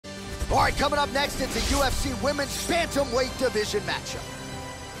All right, coming up next, it's a UFC Women's Bantamweight Division matchup.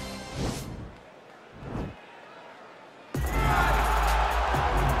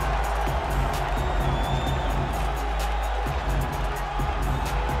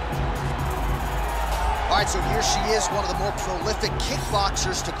 All right, so here she is, one of the more prolific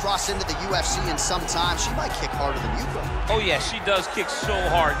kickboxers to cross into the UFC in some time. She might kick harder than you, bro. Oh, yeah, she does kick so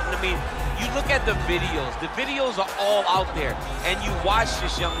hard. I mean, you look at the videos. The videos are all out there, and you watch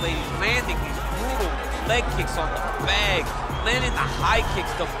this young lady landing these brutal leg kicks on the bag, landing the high kicks,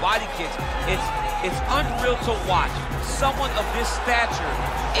 the body kicks. It's unreal to watch. Someone of this stature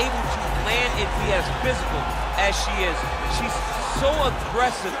able to land and be as physical as she is. She's so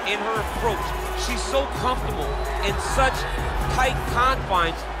aggressive in her approach. She's so comfortable in such tight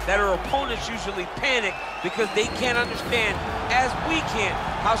confines that her opponents usually panic because they can't understand, as we can,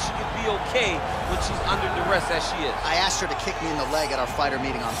 how she can be okay when she's under duress as she is. I asked her to kick me in the leg at our fighter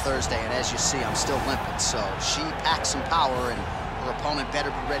meeting on Thursday, and as you see, I'm still limping. So she packs some power, and her opponent better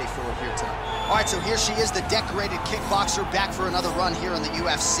be ready for her here tonight. All right, so here she is, the decorated kickboxer, back for another run here in the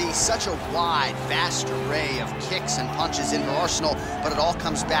UFC. Such a wide, vast array of kicks and punches in her arsenal, but it all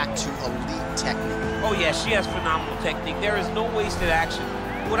comes back to elite technique. Oh yeah, she has phenomenal technique. There is no wasted action.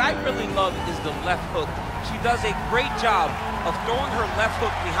 What I really love is the left hook. She does a great job of throwing her left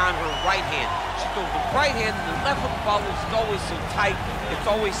hook behind her right hand. She throws the right hand and the left hook follows. It's always so tight, it's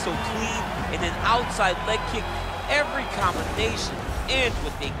always so clean, and an outside leg kick. Every combination ends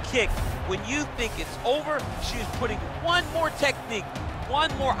with a kick. When you think it's over, she is putting one more technique, one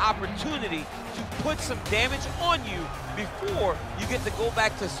more opportunity to put some damage on you before you get to go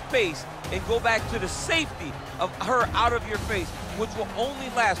back to space and go back to the safety of her out of your face, which will only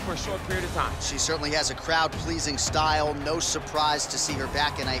last for a short period of time. She certainly has a crowd-pleasing style. No surprise to see her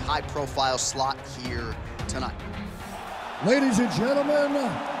back in a high-profile slot here tonight. Ladies and gentlemen,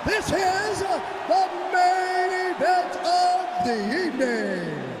 this is the main event of the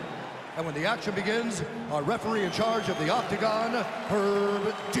evening. And when the action begins, our referee in charge of the Octagon,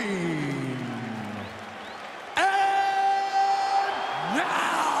 Herb Dean. And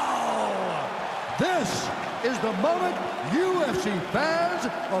now, this is the moment UFC fans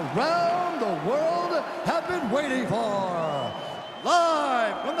around the world have been waiting for.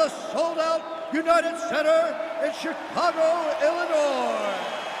 Live from the sold-out United Center in Chicago, Illinois.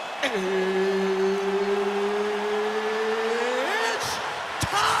 It's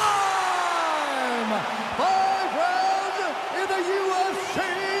time! 5 rounds in the UFC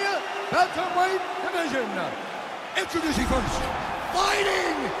Bantamweight Division. Introducing first,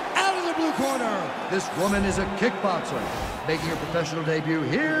 fighting out of the blue corner. This woman is a kickboxer, making her professional debut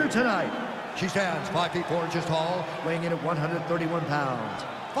here tonight. She stands 5 feet 4 inches tall, weighing in at 131 pounds.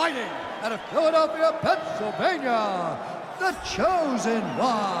 Fighting out of Philadelphia, Pennsylvania, the Chosen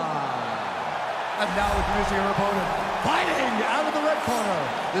One. And now introducing her opponent, fighting out of the red corner.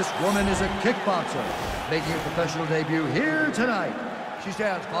 This woman is a kickboxer, making her professional debut here tonight. She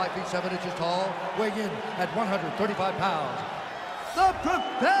stands 5 feet 7 inches tall, weighing in at 135 pounds. The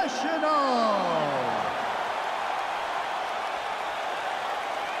professional.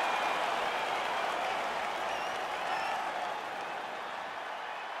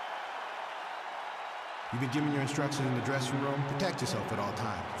 You've been given your instructions in the dressing room. Protect yourself at all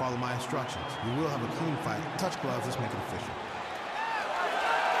times. Follow my instructions. You will have a clean fight. Touch gloves. Let's make it official.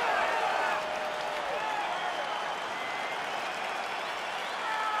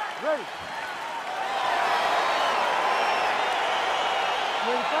 Ready.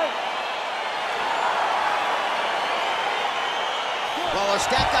 Ready to fight. Well, our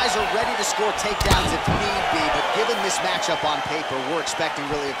stat guys are ready to score takedowns if need be, but given this matchup on paper, we're expecting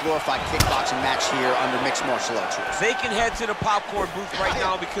really a glorified kickboxing match here under mixed martial arts rules. They can head to the popcorn booth right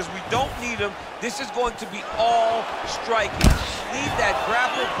now because we don't need them. This is going to be all striking. Leave that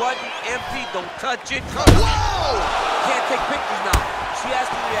grapple button empty. Don't touch it. Whoa! Can't take pictures now. She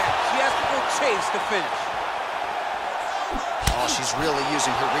has to react. She has to go chase the finish. Oh, she's really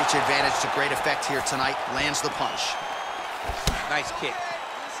using her reach advantage to great effect here tonight. Lands the punch. Nice kick.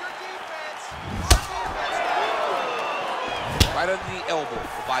 Right under the elbow,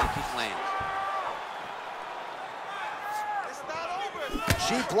 the body kick lands.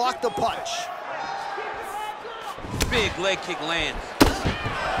 She blocked the punch. Big leg kick lands.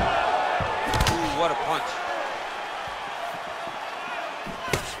 Ooh, what a punch.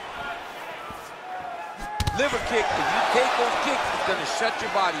 Liver kick, if you take those kicks, it's gonna shut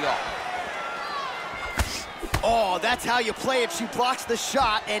your body off. Oh, that's how you play it. She blocks the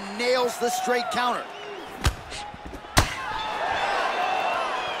shot and nails the straight counter.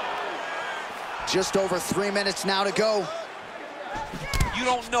 Just over 3 minutes now to go. You You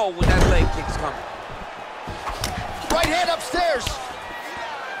don't know when that leg kick's coming. Right hand upstairs.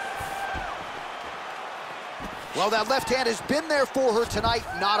 Well, that left hand has been there for her tonight,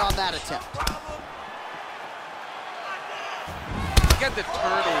 not on that attempt. Look at the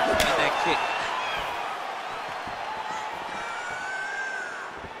turnover in that kick.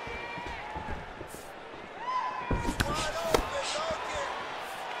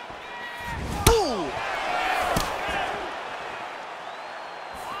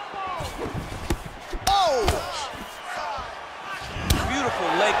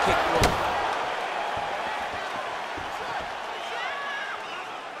 Leg kick throw.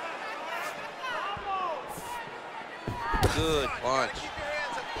 Good punch.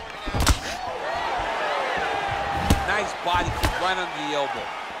 Nice body kick right under the elbow.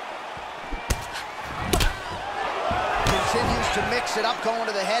 Continues to mix it up, going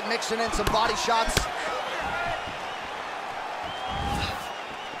to the head, mixing in some body shots.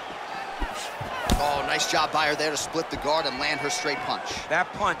 Oh, nice job by her there to split the guard and land her straight punch.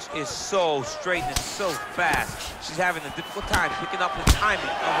 That punch is so straight and so fast. She's having a difficult time picking up the timing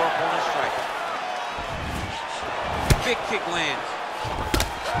of her opponent's strike. Big kick lands.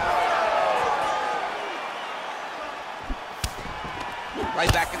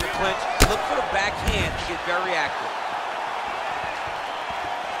 Right back in the clinch. Look for the backhand to get very active.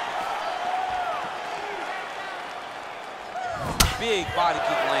 Big body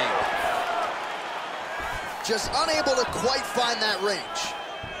kick lands. Just unable to quite find that range.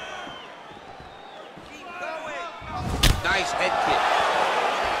 Keep going. Nice head kick.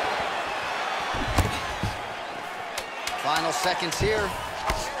 Final seconds here.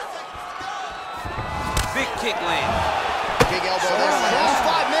 Big kick land. Big elbow there. Almost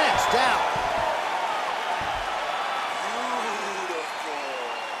 5 minutes down. Beautiful.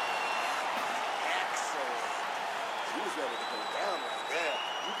 Excellent. She was ready to go down right there.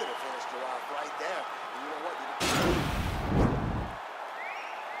 You could have finished her off right there. You know what?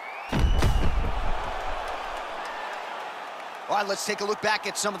 All right, let's take a look back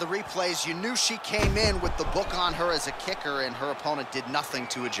at some of the replays. You knew she came in with the book on her as a kicker, and her opponent did nothing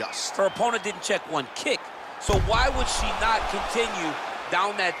to adjust. Her opponent didn't check one kick, so why would she not continue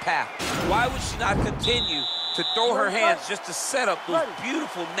down that path? Why would she not continue to throw her hands just to set up those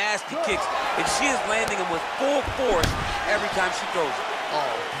beautiful, nasty kicks? And she is landing them with full force every time she throws it. Oh,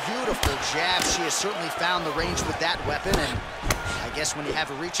 beautiful jab. She has certainly found the range with that weapon, and I guess when you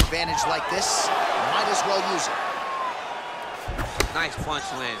have a reach advantage like this, you might as well use it. Nice punch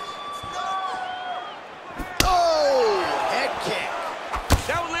lands. Oh, head kick.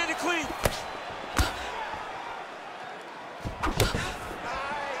 That one landed clean.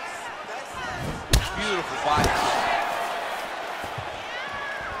 Beautiful body kick.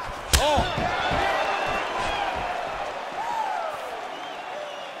 Oh!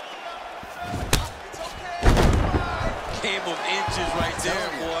 Game of inches right there,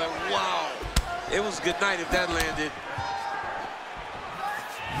 boy. Wow. It was good night if that landed.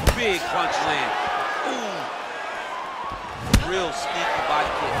 Big punch land. Ooh. Real sneaky body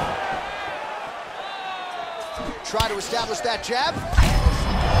kick. Try to establish that jab. And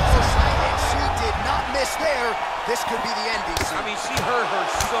she did not miss there. This could be the end, DC. I mean, she hurt her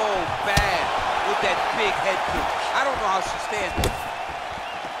so bad with that big head kick. I don't know how she stands there.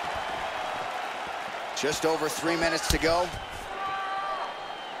 Just over 3 minutes to go.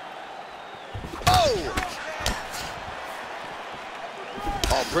 Oh!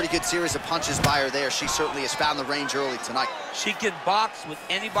 Oh, pretty good series of punches by her there. She certainly has found the range early tonight. She can box with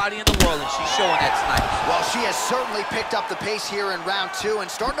anybody in the world, and she's showing that tonight. Well, she has certainly picked up the pace here in round 2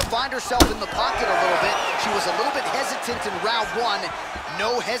 and starting to find herself in the pocket a little bit. She was a little bit hesitant in round 1.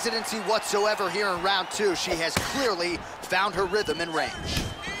 No hesitancy whatsoever here in round 2. She has clearly found her rhythm and range.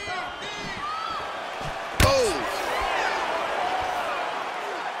 Oh!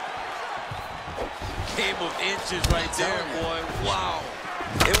 Game of inches right there, boy. Wow.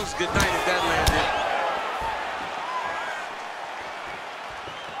 It was good night if that landed.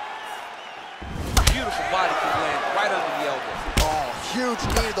 Beautiful body kick land right under the elbow. Oh, huge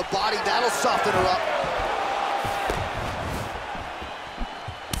knee to the body. That'll soften her up.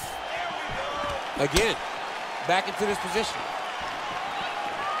 Again, back into this position.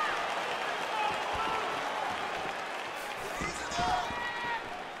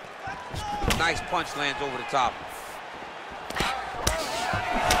 Nice punch lands over the top.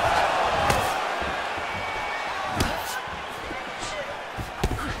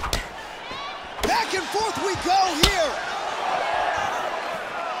 Back and forth we go here.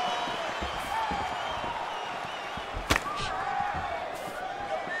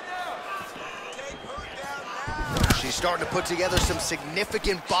 She's starting starting to put together some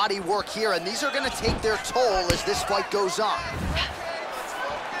significant body work here, and these are going to take their toll as this fight goes on.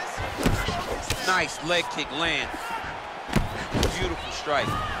 Nice leg kick land. Beautiful strike.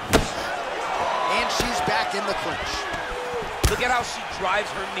 And she's back in the clinch. Look at how she drives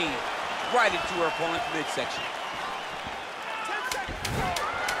her knee right into her opponent's midsection.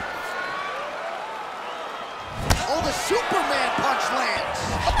 Oh, the Superman punch lands.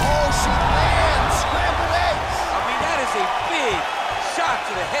 Oh, she lands scrambled eggs. I mean, that is a big shot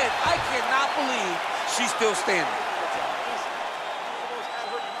to the head. I cannot believe she's still standing. Almost had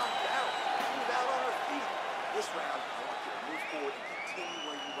her knocked out. She was out on her feet. This round, I want you to move forward and continue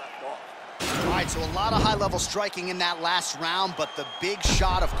where you left off. All right, so a lot of high-level striking in that last round, but the big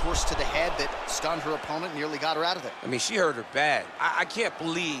shot, of course, to the head that stunned her opponent, nearly got her out of there. I mean, she hurt her bad. I can't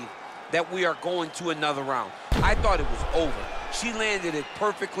believe that we are going to another round. I thought it was over. She landed it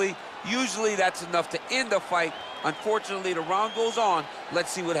perfectly. Usually that's enough to end a fight. Unfortunately, the round goes on.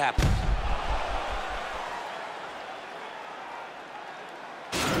 Let's see what happens.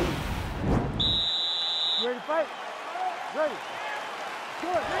 You ready to fight? Ready.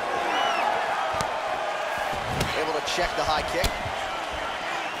 Good. Able to check the high kick.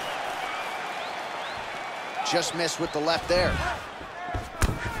 Just missed with the left there.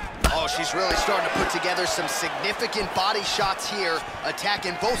 Oh, she's really starting to put together some significant body shots here,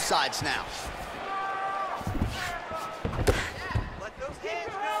 attacking both sides now. Let those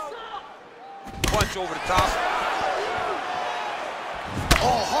hands go. Punch over the top.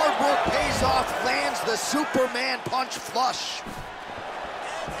 Oh, hard work pays off, lands the Superman punch flush.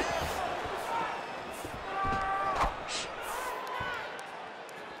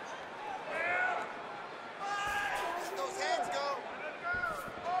 Let those hands go.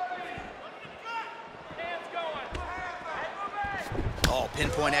 Oh,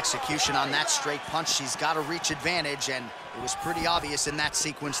 pinpoint execution on that straight punch. She's got a reach advantage, and it was pretty obvious in that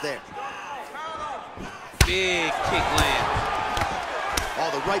sequence there. Big kick land. Oh,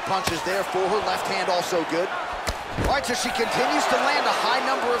 the right punch is there for her, left hand also good. All right, so she continues to land a high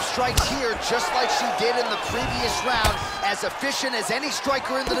number of strikes here, just like she did in the previous round. As efficient as any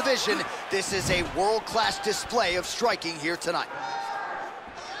striker in the division, this is a world-class display of striking here tonight.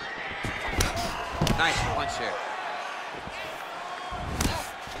 Nice punch there.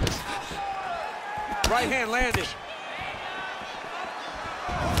 Right hand landed.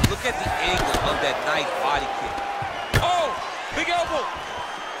 Look at the angle of that nice body kick. Oh, big elbow.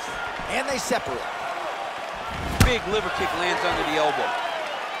 And they separate. Big liver kick lands under the elbow.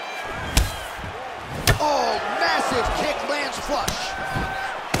 Oh, massive kick lands flush.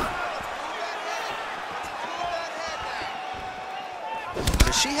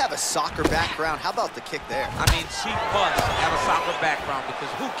 Does she have a soccer background? How about the kick there? I mean, she must have a soccer background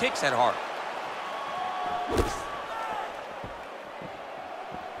because who kicks that hard?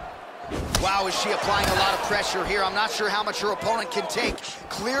 Wow, is she applying a lot of pressure here? I'm not sure how much her opponent can take.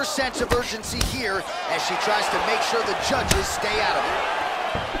 Clear sense of urgency here as she tries to make sure the judges stay out of it.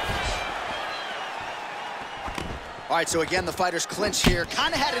 All right, so again, the fighters clinch here.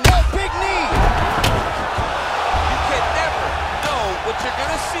 Kind of had a big knee. You can never know what you're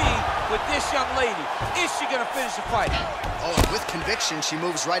going to see with this young lady. Is she going to finish the fight? Oh, and with conviction, she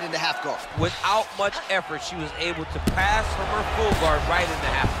moves right into half guard. Without much effort, she was able to pass from her full guard right into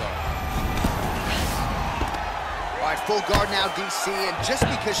half guard. All right, full guard now, DC, and just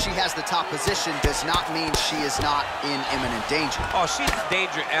because she has the top position does not mean she is not in imminent danger. Oh, she's in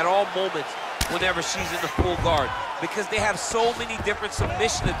danger at all moments whenever she's in the full guard because they have so many different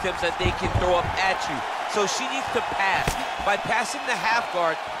submission attempts that they can throw up at you. So she needs to pass. By passing the half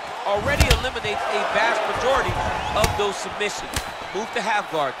guard, already eliminates a vast majority of those submissions. Move to half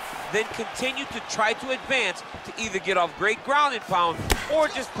guard, then continue to try to advance to either get off great ground and pound or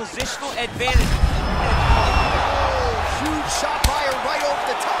just positional advantage. Huge shot by her right over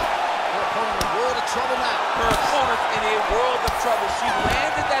the top. Her opponent in a world of trouble now. Her opponent in a world of trouble. She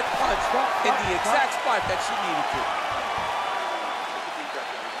landed that punch in the exact spot that she needed to.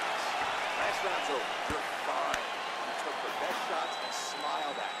 Last round's over. You're fine. You took the best shots and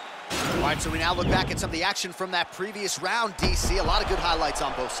smiled at her. All right, so we now look back at some of the action from that previous round, DC. A lot of good highlights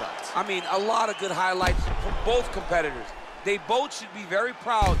on both sides. I mean, a lot of good highlights from both competitors. They both should be very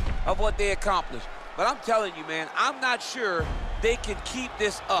proud of what they accomplished. But I'm telling you, man, I'm not sure they can keep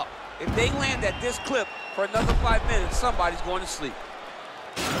this up. If they land at this clip for another 5 minutes, somebody's going to sleep.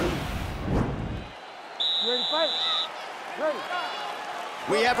 You ready to fight? Ready.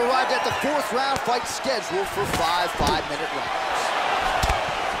 We have arrived at the fourth round fight scheduled for 5 5-minute rounds.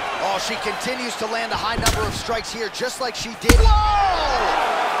 Oh, she continues to land a high number of strikes here, just like she did.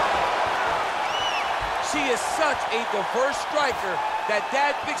 Whoa! She is such a diverse striker that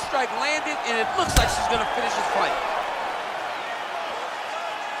big strike landed, and it looks like she's going to finish this fight.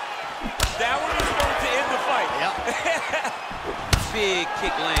 That one is going to end the fight. Yep. Big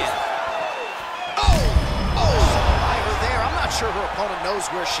kick land. By her there. I'm not sure her opponent knows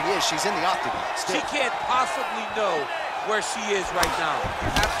where she is. She's in the octagon still. She can't possibly know where she is right now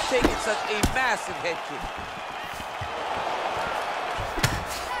after taking such a massive head kick.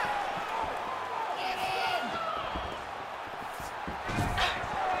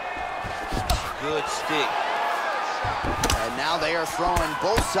 Good stick. And now they are throwing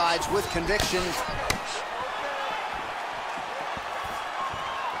both sides with conviction.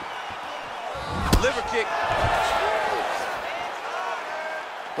 Liver kick.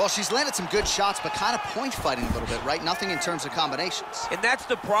 Well, she's landed some good shots, but kind of point fighting a little bit, right? Nothing in terms of combinations. And that's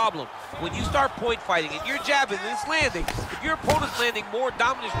the problem. When you start point fighting and you're jabbing and it's landing, if your opponent's landing more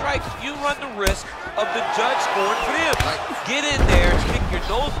dominant strikes, you run the risk of the judge scoring for them. Right. Get in there, stick your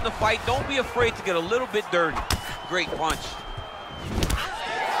nose in the fight. Don't be afraid to get a little bit dirty. Great punch.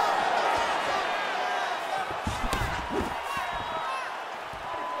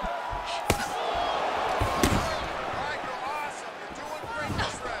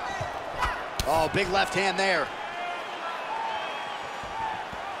 Oh, big left hand there.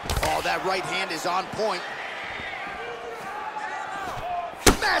 Oh, that right hand is on point.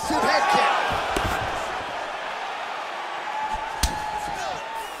 Massive head kick.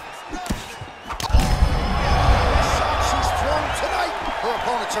 Best shot she's thrown tonight. Her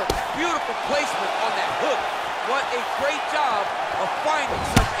opponent's hurt. Beautiful placement on that hook. What a great job of finding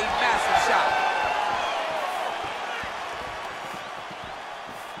such a massive shot.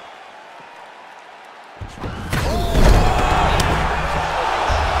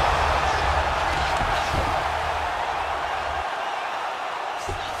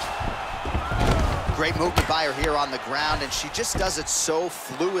 Great movement by her here on the ground, and she just does it so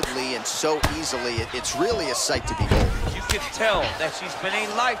fluidly and so easily. It's really a sight to behold. You can tell that she's been a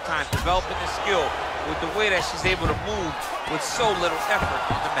lifetime developing the skill with the way that she's able to move with so little effort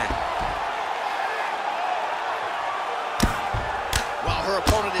on the mat. While her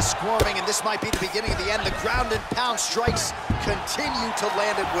opponent is squirming, and this might be the beginning of the end, the ground and pound strikes continue to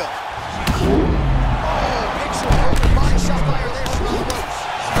land at will. Oh, picture perfect body shot by her there. She was close.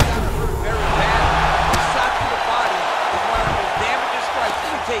 Very bad. The shot to the body is one of the most damaging strikes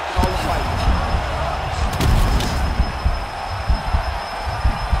you can take in all the fight.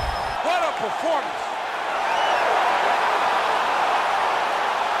 What a performance.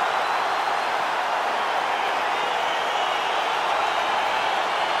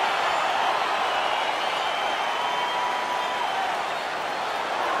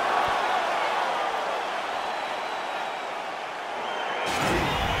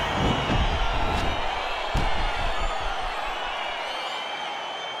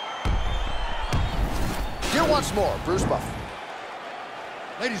 Here once more, Bruce Buffer.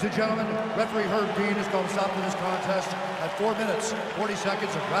 Ladies and gentlemen, referee Herb Dean has called a stop to this contest at 4 minutes, 40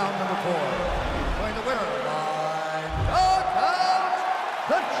 seconds of round number 4. Going the winner by knockout,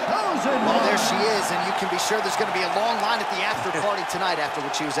 the chosen one. Well, there she is, and you can be sure there's going to be a long line at the after party tonight after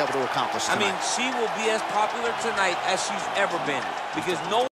what she was able to accomplish tonight. I mean, she will be as popular tonight as she's ever been because no